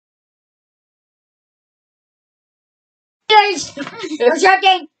Guys, we're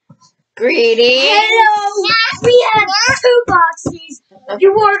joking. Greedy. Hello. We have 2 boxes.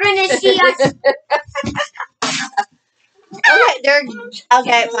 You are gonna see us.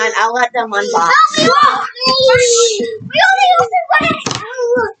 Okay, fine. I'll let them unbox. We only opened one.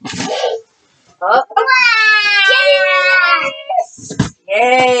 Oh,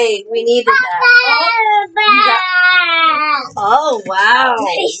 yay! We needed that. Oh wow!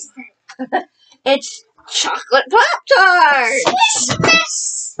 It's chocolate Pop-Tarts.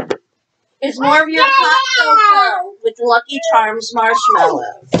 It's more of your hot cocoa with Lucky Charms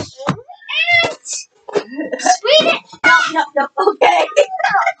marshmallows. Sweet. No. Okay.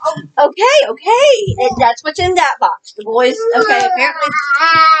 Okay. And that's what's in that box. The boys. Okay. Apparently.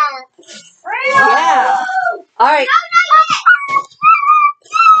 Yeah. All right.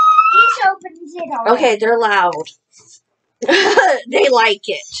 He opens it already. Okay, they're loud. They like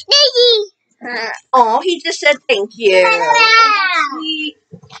it. Oh, he just said thank you. Sweet.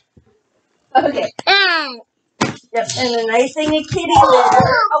 Okay. Yep, and a nice thing of kitty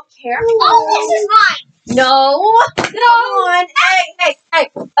litter. Oh, careful. Oh, this is mine. No. Come on. Hey.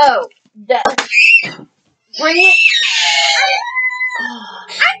 Oh, bring it. I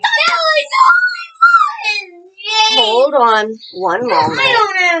thought that was mine. Hold on one moment. I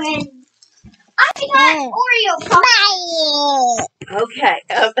don't know. I got Oreo Pop. Okay.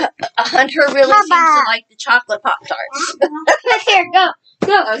 Hunter really seems to like the chocolate Pop-Tarts. Here, go.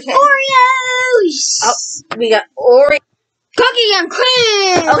 Okay. Oreos. Oh, we got Oreo. Cookie and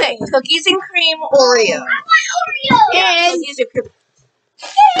cream. Okay, cookies and cream Oreo. I want Oreo. Yeah, cookies and cream.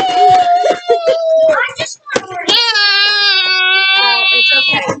 I just want Oreo. It's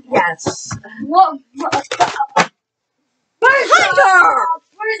okay. Yes. Whoa. Where's Hunter?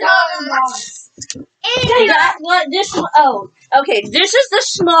 Where's the other box? That what this one? Oh, okay. This is the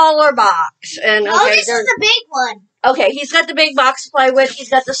smaller box, and okay, this is the big one. Okay, he's got the big box to play with. He's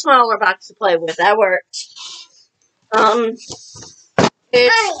got the smaller box to play with. That works.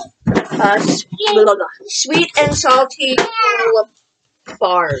 It's sweet and salty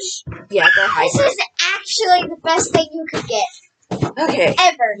bars. Yeah, they're high. This is actually the best thing you could get. Okay.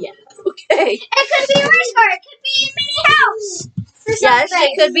 Ever. Yeah. Okay. It could be a race car. It could be a mini house. Yes,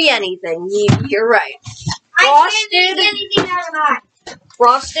 it could be anything. You're right. I can't make anything out of mine.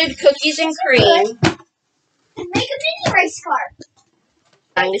 Frosted cookies and cream. Make a mini race car.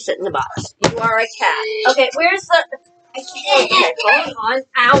 Trying to sit in the box. You are a cat. Okay, where's the... I can't. Okay, hold on.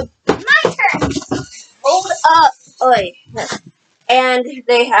 Ow. My turn. Hold up. Oy. And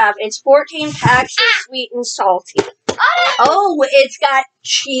they have, it's 14 packs of sweet and salty. Oh, it's got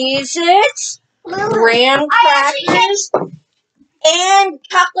Cheez-Its, graham crackers, and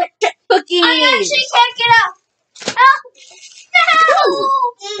chocolate chip cookies. I actually can't get up. Oh,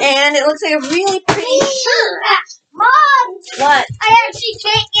 no. And it looks like a really pretty shirt. Mom. What? I actually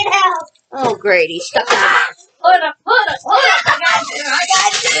can't get out. Oh, great. He's stuck in the box. Hold up. I got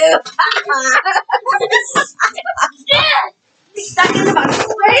you. He's stuck in the box.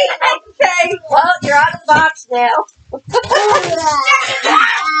 Wait. Okay. Well, you're out of the box now. Okay,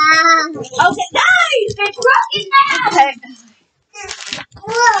 nice. It's broken now. Okay.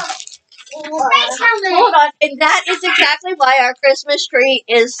 Hold on. And that is exactly why our Christmas tree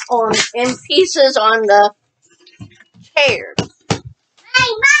is in pieces on the chair.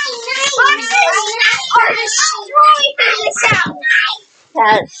 Are destroying this house.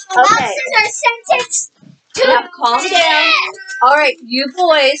 Yes. Okay. Boxes are sentenced to Now calm down. All right, you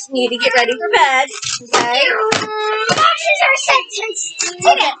boys need to get ready for bed. Okay. Boxes are sentenced to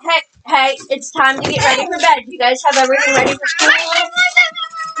Hey, it's time to get ready for bed. You guys have everything ready for school?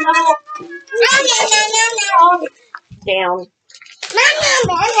 No. Down.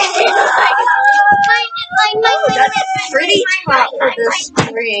 Oh, that's pretty top for the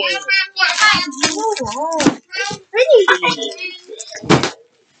screen. Pretty.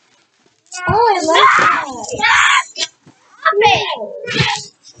 Oh, I like that.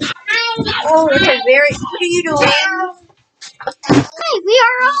 Oh, it's a very... What are you doing? Hey, we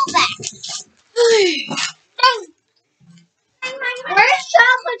are all back. Where's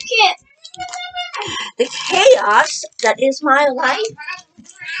chocolate chip? The chaos that is my life.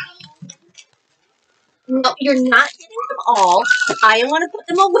 No, you're not getting them all. I am going to put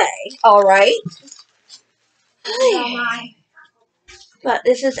them away. All right. But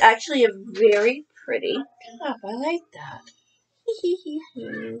this is actually a very pretty cup. I like that.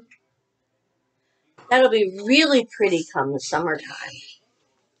 That'll be really pretty come the summertime.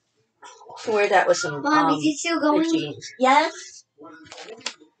 To wear that with some Mom, is it still going? jeans. Yes.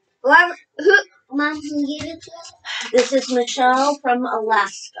 Mom, can you get it? This is Michelle from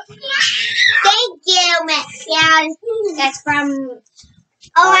Alaska. Thank you, Michelle. That's from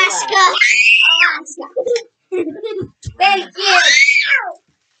Alaska. Thank you.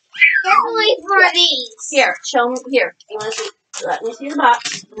 Definitely for these. Here, show me. Here, you want to see? Let me see the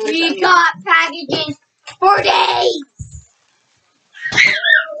box. We got packages for days.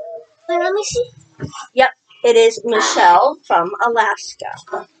 Wait, let me see. Yep, it is Michelle from Alaska.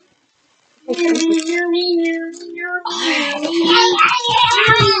 You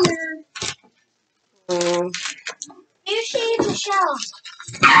see Michelle.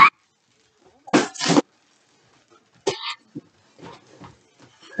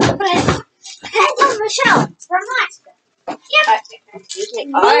 But that's Michelle from Alaska. Yep. Excuse me.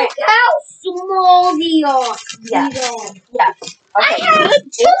 Look Alright. how small they are. Yes. Yes. Okay. I have Good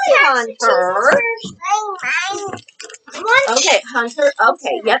two boy, Hunter. Okay, Hunter.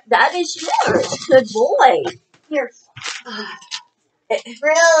 Okay. Yep, that is yours. Good boy. Here.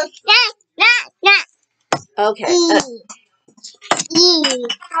 Okay.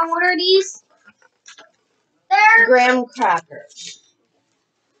 What are these? They're Graham crackers.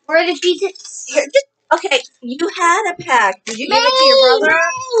 where are the pieces? Here, okay, you had a pack. Did you give it to your brother?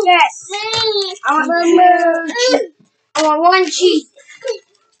 Yes. I want one cheese.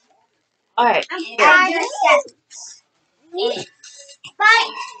 All right. I'm tired. Bye.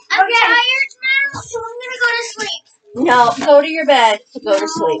 I'm tired now, so I'm gonna go to sleep. No, go to your bed to go to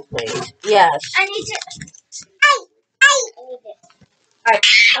sleep, please. Yes. I need to. I need this. All right.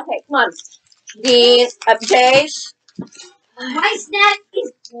 Okay, come on. The Jace. My snack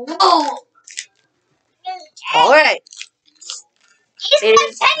is full. All right. He's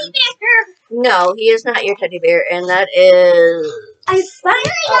my teddy bear. No, he is not your teddy bear, and that is. I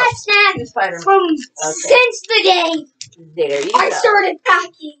finally got snacks Spider-Man. from since the day There you I go. started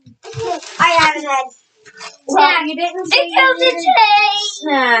packing. I haven't had Well, you didn't say until today.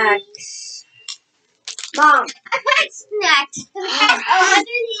 Snacks. Mom, I've had snacks. Hunter's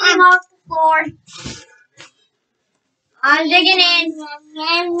eating off the floor. I'm digging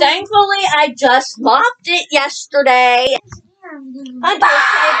in. Thankfully, I just mopped it yesterday. Hunter, say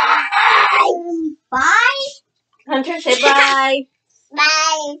bye. Bye. Hunter, say bye.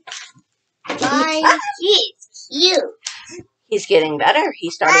 Bye. Bye. He's cute. He's getting better.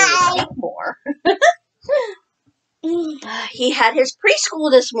 He's starting to speak more. He had his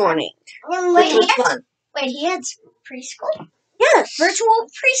preschool this morning, which was fun. Wait, he had preschool? Yes. Virtual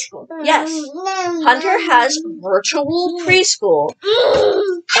preschool? Yes. Hunter has virtual preschool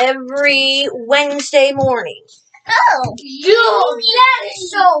every Wednesday morning. Oh, that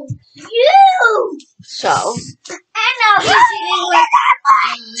is so cute. So. And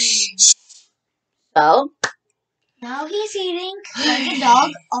now he's eating like a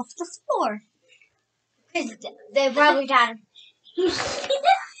dog off the floor. Because they probably got him.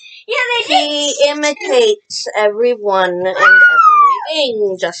 Yeah, they did. He imitates everyone and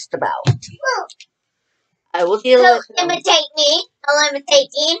everything, just about. I will deal with him. He'll imitate me. He'll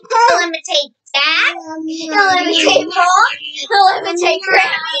imitate him. He'll imitate Dad. He'll imitate Mom. He'll imitate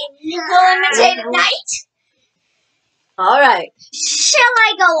Grammy. He'll imitate at night. All right. Shall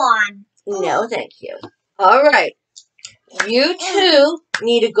I go on? No, thank you. All right. You two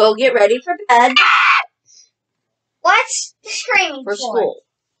need to go get ready for bed. What's the screaming For school.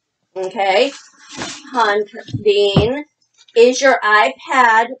 Okay? Hunter, Dean, is your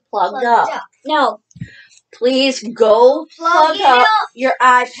iPad plugged up? No. Please go plug up your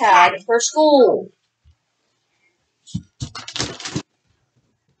iPad for school.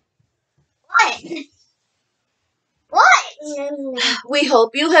 What? What? We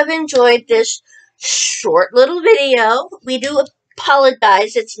hope you have enjoyed this short little video. We do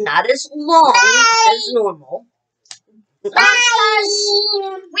apologize. It's not as long as normal. Bye.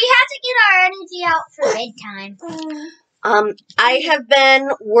 We have to get our energy out for bedtime. I have been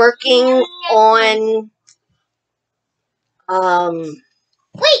working on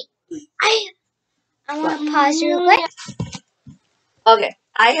Wait. I want to pause real quick. Okay.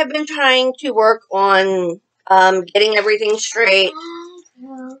 I have been trying to work on getting everything straight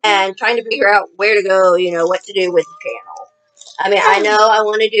and trying to figure out where to go, you know, what to do with the channel. I mean, I know I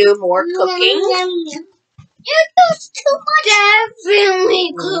want to do more cooking. You do too much.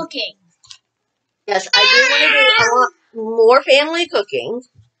 Definitely cooking. Yes, I do want to do more family cooking.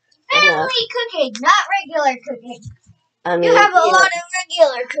 Family cooking, not regular cooking. I mean, you have a lot of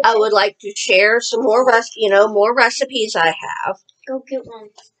regular cooking. I would like to share some more more recipes I have. Go get one.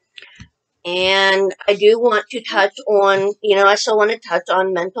 And I do want to touch on, I still want to touch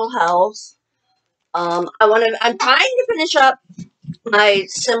on mental health. I'm trying to finish up my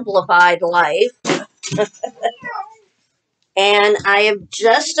simplified life. And I have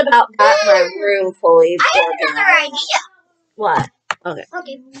just about got my room fully I have organized. another idea. What? Okay.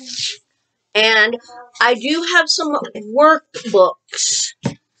 Okay. And I do have some workbooks.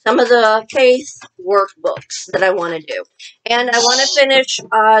 Some of the faith workbooks that I want to do. And I want to finish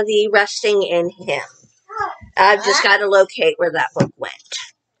the Resting in Him. I've just got to locate where that book went.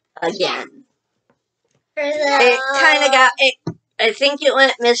 Again. It kind of got... I think it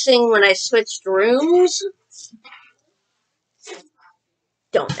went missing when I switched rooms.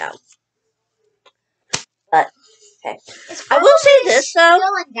 Don't know. But, okay. I will say this, though.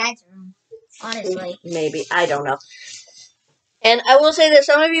 Still in Dad's room, honestly. Maybe. I don't know. And I will say that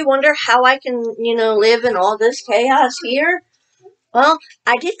some of you wonder how I can, live in all this chaos here. Well,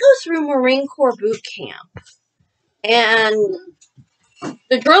 I did go through Marine Corps boot camp. And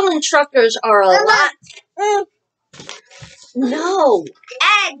the drill instructors are a lot... No.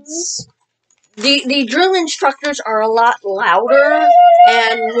 Eggs. The drill instructors are a lot louder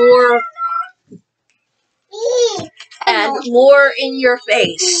and more in your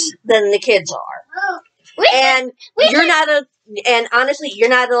face than the kids are. And honestly, you're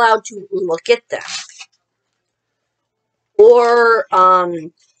not allowed to look at them. Or,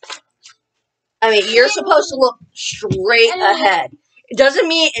 you're supposed to look straight ahead. It doesn't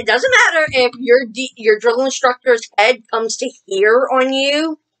matter if your drill instructor's head comes to here on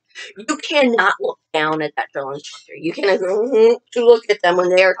you. You cannot look down at that drill instructor. You cannot to look at them when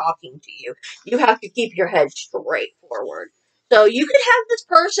they are talking to you. You have to keep your head straight forward. So you could have this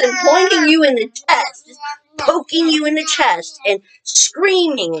person pointing you in the chest, just poking you in the chest, and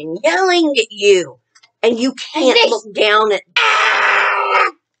screaming and yelling at you, and you can't look down at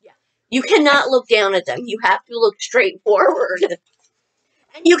them. You cannot look down at them. You have to look straight forward.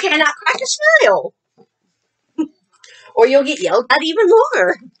 And you cannot crack a smile. Or you'll get yelled at even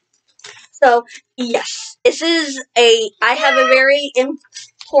more. So, yes, I have a very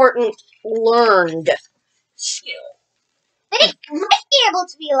important learned skill. But it might be able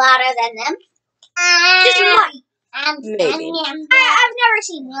to be louder than them. Maybe. I've never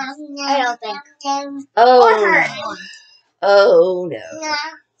seen one. I don't think. Oh, or heard one. Oh, no.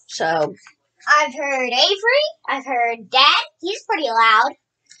 So, I've heard Avery. I've heard Dad. He's pretty loud.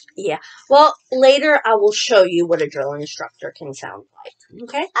 Yeah. Well, later I will show you what a drill instructor can sound like.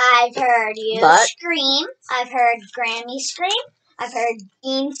 Okay? I've heard you scream. I've heard Grammy scream. I've heard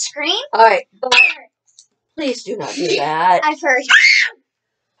Dean scream. Alright. Please do not do that. I've heard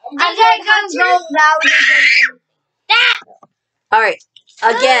Hunter go louder than that. Alright.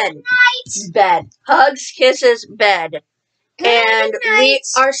 Again. Bed. Hugs, kisses, bed. And we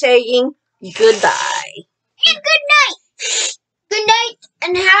are saying goodbye. And good night. Good night,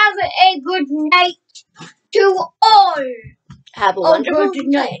 and have a good night to all. Have a wonderful good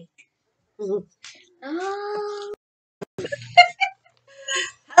night.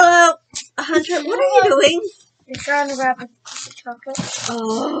 Hello, Hunter. What are you doing? You're trying to wrap a piece of chocolate.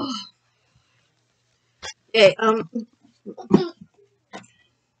 Oh. Okay.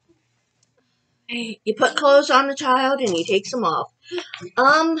 You put clothes on the child and you take them off.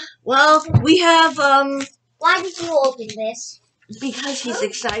 Well, we have Why did you open this? Because he's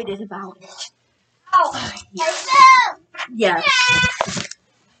excited about it. Oh, yes.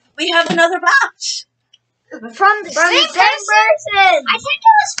 We have another box. From the same person. I think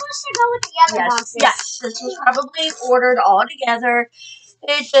it was supposed to go with the other boxes. Yes, this was probably ordered all together.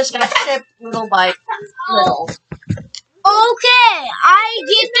 It just got shipped little by little. Okay, I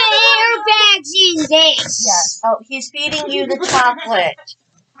get the airbags in this. Yes. Oh, he's feeding you the chocolate.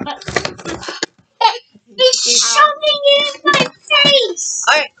 He's shoving it in my face.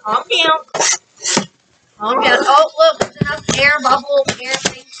 Alright, calm down. Calm down. Oh, look, there's enough air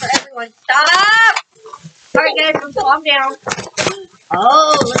things for everyone. Stop! Alright, guys, calm down.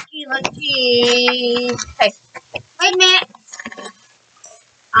 Oh, looky. Hey. Wait a minute.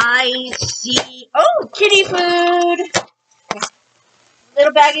 I see. Oh, kitty food.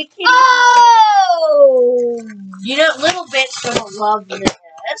 Little bag of kitty food. Oh! Little bit's gonna love this.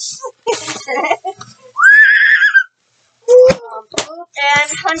 And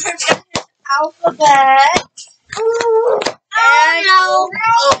Hunter's got his alphabet. Oh, oh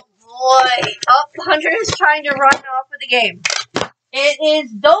boy. Oh, Hunter is trying to run off with the game. It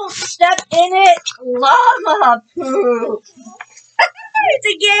is Don't Step in It, Llama Poop. It's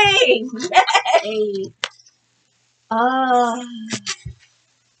a game. Yay.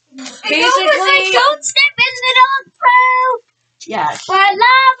 Basically, don't step in the dog poo. Yes. But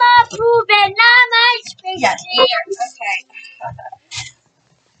llama poop and llama space. Yes. Okay.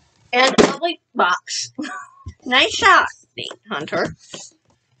 And a public box. Nice shot, Hunter.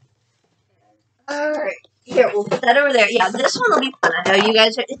 Alright. Here, we'll put that over there. Yeah, this one will be fun. I know you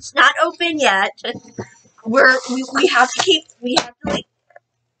guys are, it's not open yet. We have to keep, we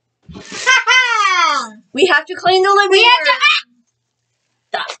have to clean the living room.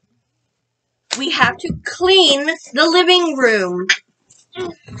 Stop. We have to clean the living room.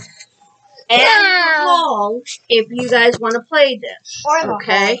 And the hall, if you guys want to play this.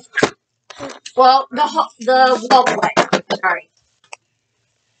 Okay? Well, the walkway. Sorry.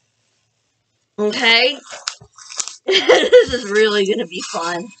 Okay? This is really going to be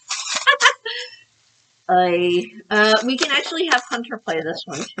fun. We can actually have Hunter play this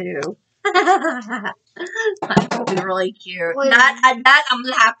one, too. That would be really cute. That I'm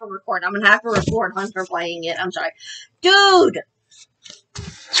going to have to record. I'm going to have to record Hunter playing it. I'm sorry. Dude!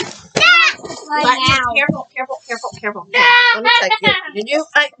 Careful. Let me check you. Did you?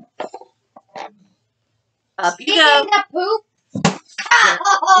 Up you go. Poop.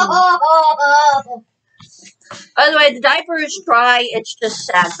 By the way, the diaper is dry. It's just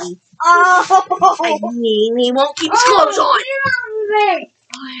saggy. I mean, he won't keep his clothes on.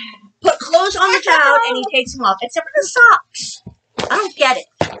 Put clothes on the child and he takes them off, except for the socks. I don't get it.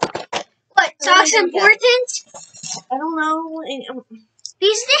 What, socks important? I don't know.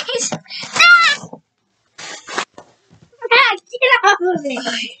 These days. Get off of me.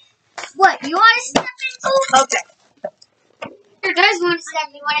 What, you want to step in poop? Okay. Your does want to step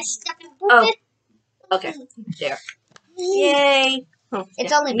in. You want to step in poop? Oh. Okay. There. Yay.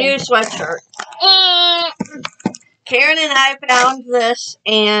 It's only new sweatshirt. Karen and I found this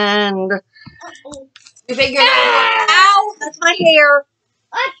and we figured out. Ow! That's my hair.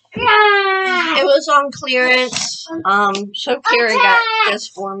 It was on clearance. So Karen got this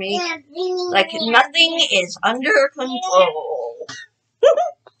for me. Like nothing is under control.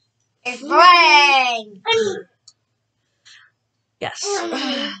 It's rain. Yes.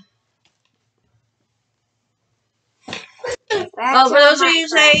 Well, for those of you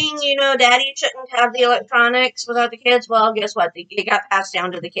saying, you know, Daddy shouldn't have the electronics without the kids, well, guess what? It got passed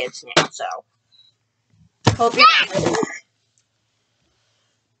down to the kids now, so. Hope you're happy.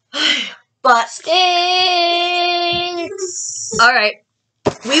 But, alright.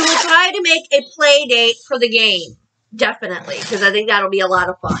 We will try to make a play date for the game. Definitely, because I think that'll be a lot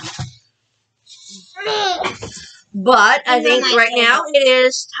of fun. But I think right now it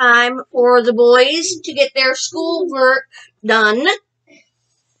is time for the boys to get their schoolwork done.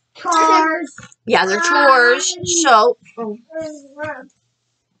 Chores. Yeah, their chores. So,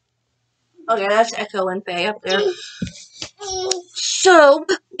 okay, that's Echo and Faye up there. So,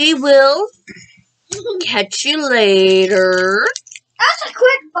 we will catch you later. That's a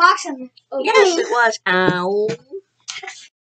quick box. Yes, it was. Ow.